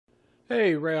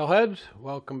Hey Railheads,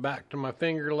 welcome back to my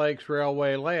Finger Lakes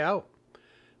Railway layout.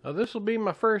 Now this will be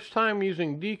my first time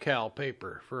using decal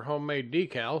paper for homemade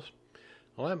decals.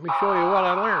 Let me show you what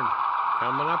I learned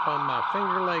coming up on my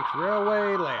Finger Lakes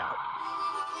Railway layout.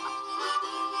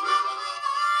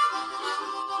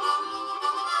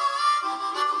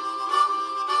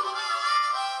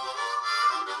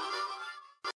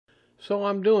 So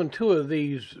I'm doing two of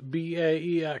these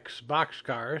BAEX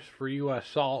boxcars for US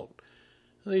Salt.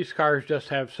 These cars just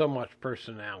have so much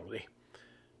personality.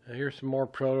 Here's some more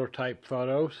prototype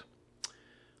photos.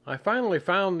 I finally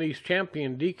found these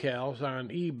Champion decals on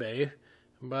eBay,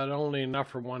 but only enough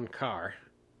for one car.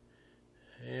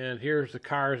 And here's the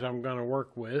cars I'm going to work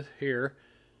with here.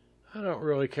 I don't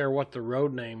really care what the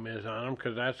road name is on them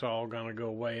because that's all going to go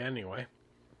away anyway.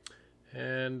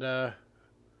 And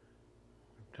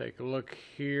take a look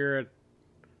here at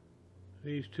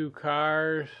these two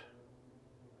cars.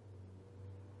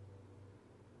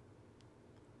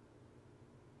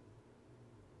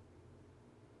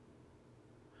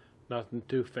 Nothing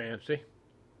too fancy.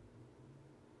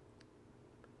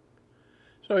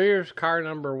 So here's car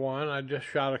number one. I just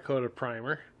shot a coat of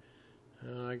primer.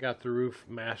 I got the roof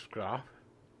masked off.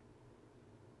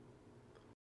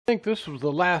 I think this was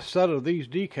the last set of these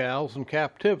decals in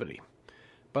captivity,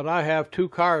 but I have two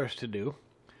cars to do.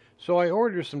 So I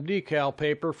ordered some decal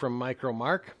paper from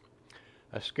Micromark.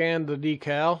 I scanned the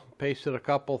decal, pasted a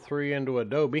couple three into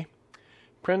Adobe,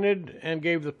 printed, and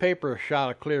gave the paper a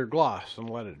shot of clear gloss and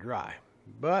let it dry.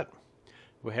 But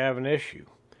we have an issue.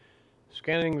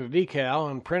 Scanning the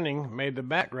decal and printing made the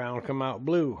background come out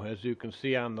blue, as you can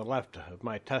see on the left of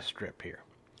my test strip here.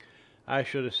 I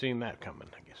should have seen that coming,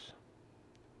 I guess.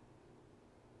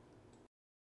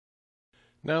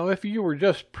 Now, if you were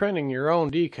just printing your own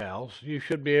decals, you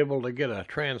should be able to get a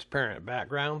transparent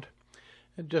background.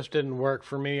 It just didn't work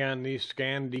for me on these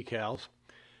scanned decals.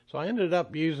 So I ended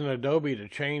up using Adobe to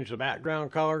change the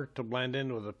background color to blend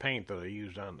in with the paint that I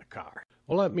used on the car.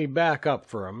 Well, let me back up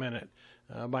for a minute.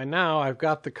 By now I've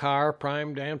got the car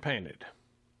primed and painted.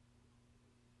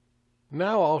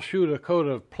 Now I'll shoot a coat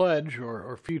of Pledge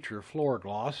or Future floor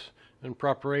gloss in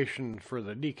preparation for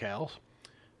the decals.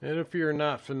 And if you're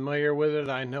not familiar with it,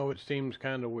 I know it seems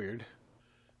kind of weird.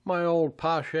 My old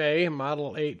Pache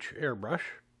Model H airbrush.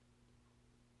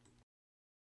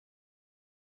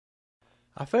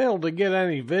 I failed to get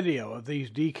any video of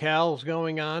these decals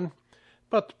going on,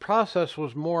 but the process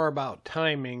was more about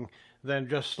timing than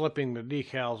just slipping the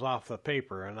decals off the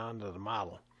paper and onto the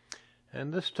model.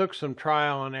 And this took some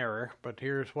trial and error, but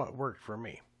here's what worked for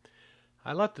me.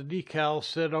 I let the decals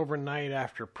sit overnight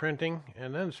after printing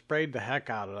and then sprayed the heck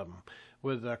out of them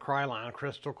with Krylon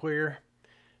Crystal Clear,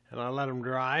 and I let them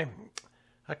dry.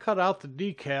 I cut out the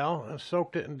decal and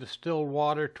soaked it in distilled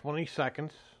water 20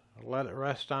 seconds. Let it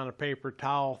rest on a paper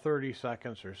towel 30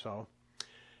 seconds or so.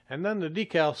 And then the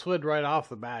decal slid right off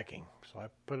the backing. So I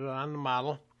put it on the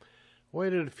model,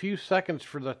 waited a few seconds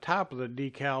for the top of the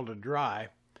decal to dry,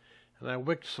 and I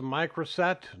wicked some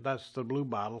microset, that's the blue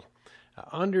bottle,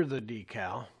 under the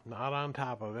decal, not on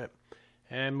top of it,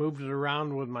 and moved it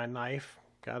around with my knife,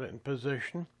 got it in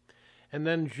position, and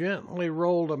then gently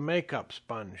rolled a makeup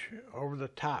sponge over the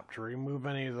top to remove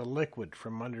any of the liquid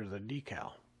from under the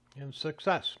decal. In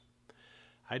success.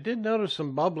 I did notice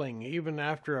some bubbling even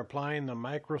after applying the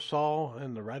microsol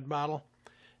in the red bottle,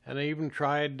 and I even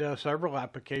tried several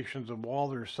applications of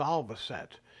Walther's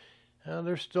Solvaset.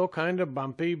 They're still kind of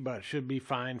bumpy, but should be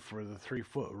fine for the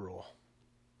 3-foot rule.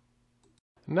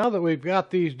 Now that we've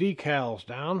got these decals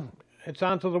down, it's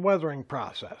on to the weathering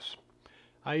process.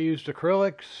 I used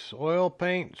acrylics, oil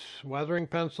paints, weathering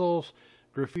pencils,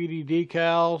 graffiti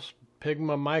decals,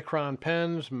 Pigma Micron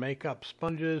pens, makeup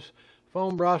sponges,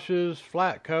 foam brushes,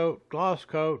 flat coat, gloss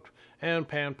coat, and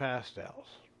pan pastels.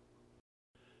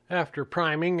 After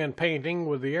priming and painting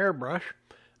with the airbrush,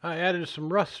 I added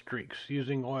some rust streaks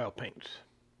using oil paints.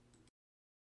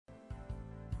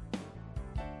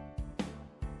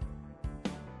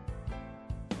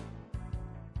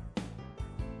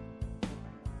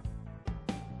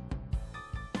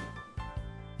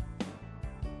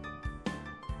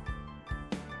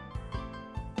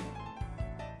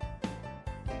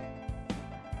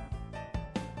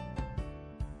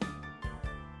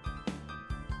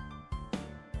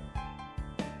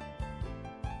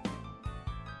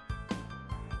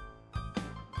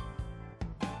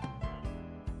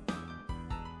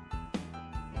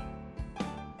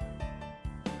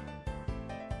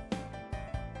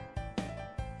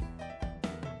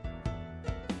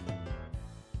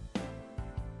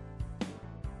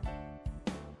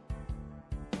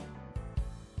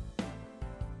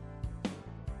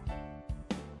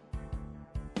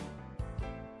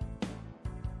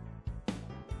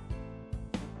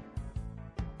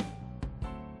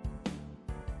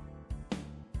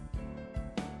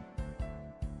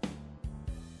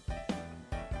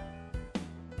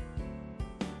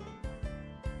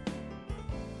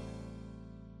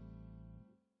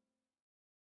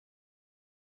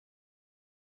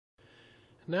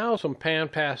 Now some pan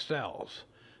pastels.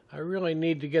 I really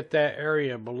need to get that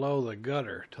area below the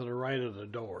gutter to the right of the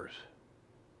doors.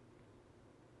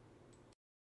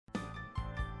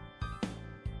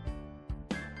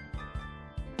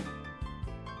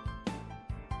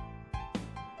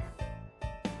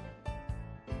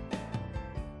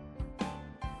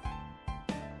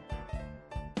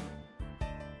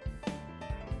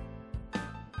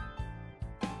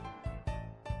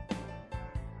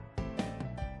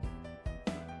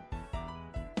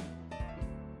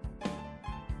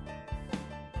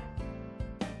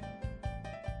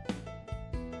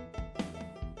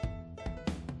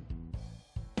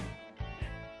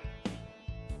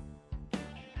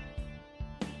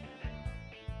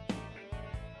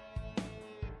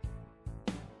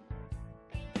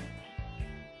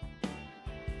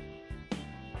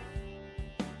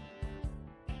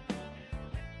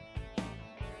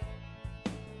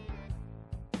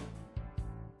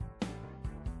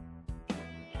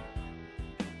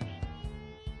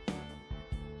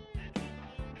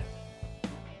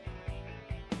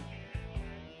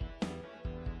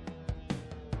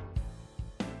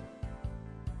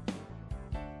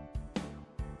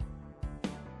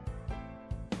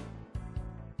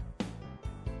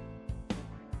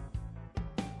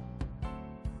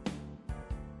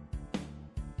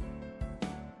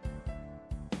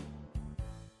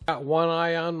 Got one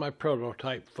eye on my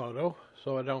prototype photo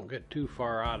so I don't get too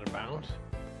far out of bounds.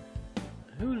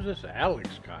 Who's this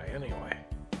Alex guy anyway?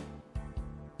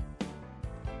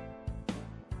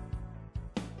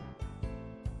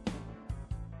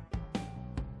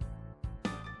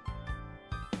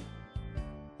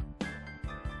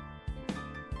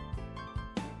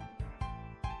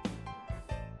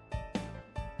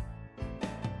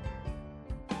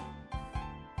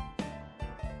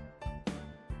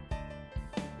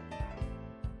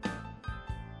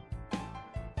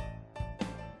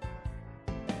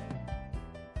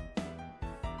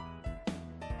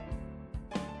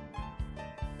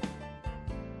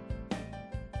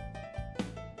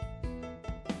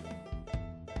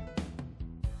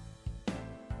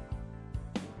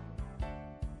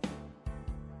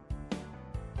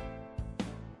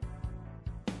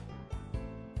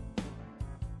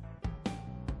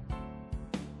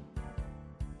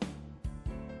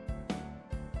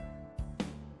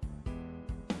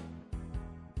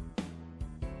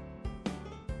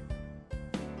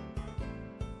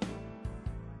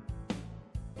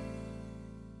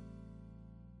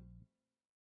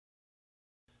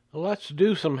 Let's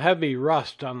do some heavy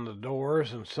rust on the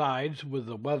doors and sides with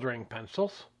the weathering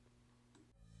pencils.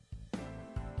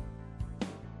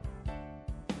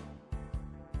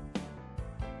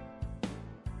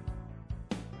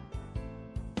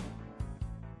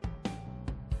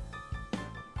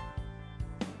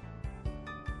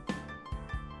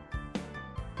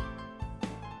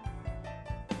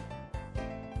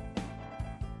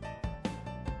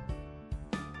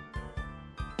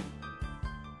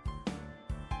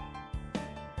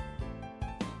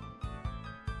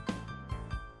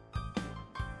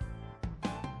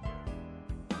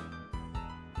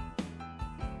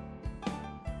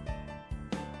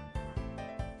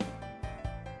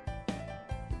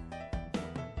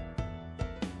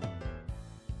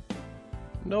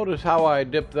 Notice how I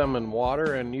dip them in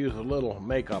water and use a little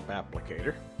makeup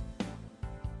applicator.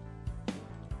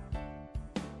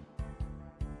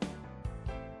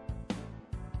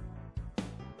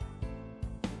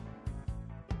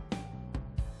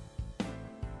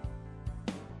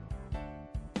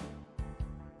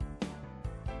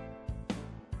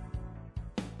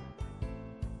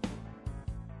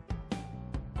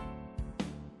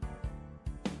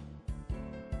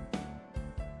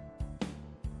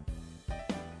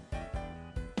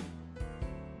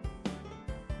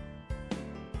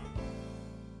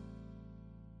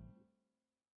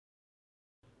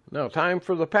 Now time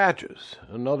for the patches.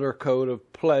 Another coat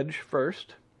of Pledge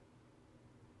first.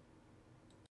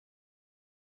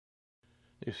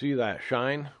 You see that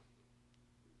shine?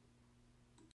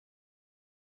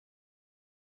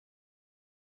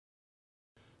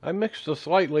 I mixed a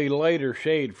slightly lighter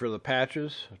shade for the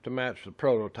patches to match the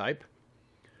prototype.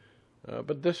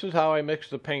 But this is how I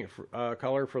mixed the paint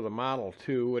color for the Model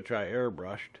 2, which I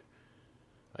airbrushed.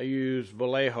 I used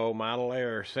Vallejo Model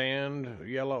Air sand,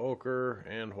 yellow ochre,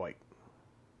 and white.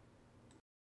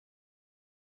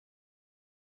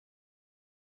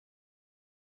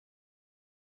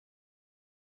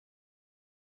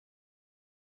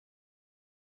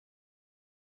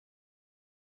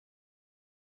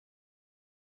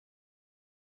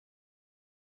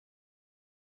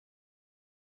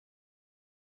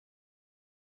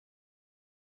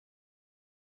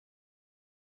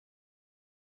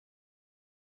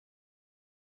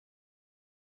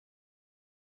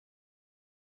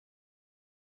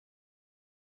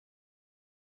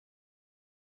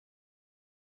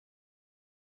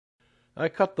 I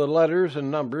cut the letters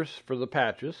and numbers for the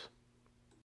patches.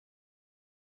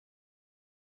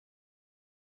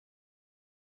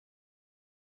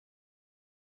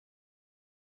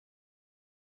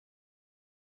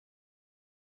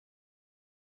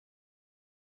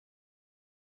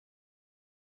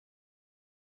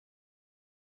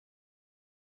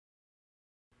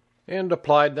 And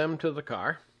applied them to the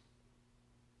car.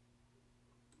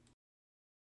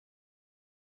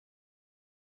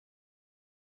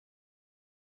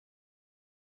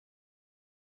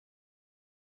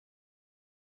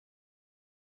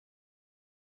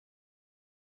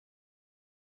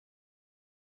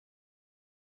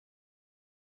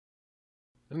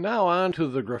 And now on to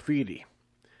the graffiti.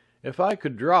 If I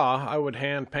could draw, I would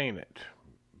hand paint it,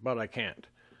 but I can't.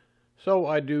 So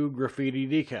I do graffiti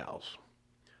decals.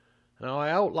 Now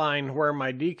I outline where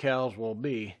my decals will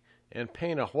be and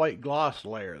paint a white gloss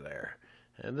layer there,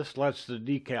 and this lets the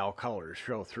decal colors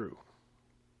show through.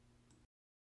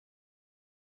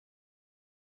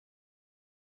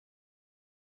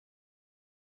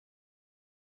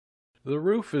 The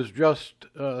roof is just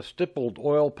stippled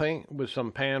oil paint with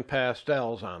some pan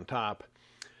pastels on top.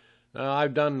 Now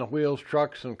I've done the wheels,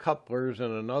 trucks, and couplers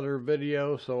in another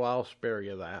video, so I'll spare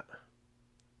you that.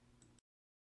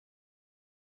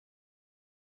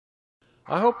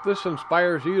 I hope this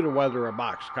inspires you to weather a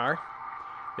boxcar.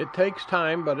 It takes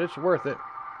time, but it's worth it.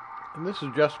 And this is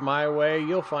just my way.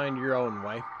 You'll find your own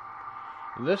way.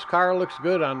 And this car looks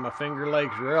good on my Finger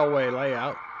Lakes Railway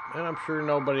layout, and I'm sure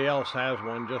nobody else has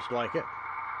one just like it.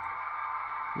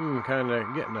 Kind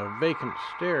of getting a vacant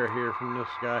stare here from this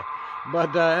guy.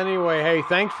 But anyway, hey,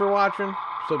 thanks for watching.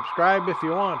 Subscribe if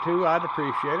you want to. I'd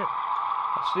appreciate it.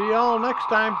 I'll see you all next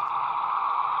time.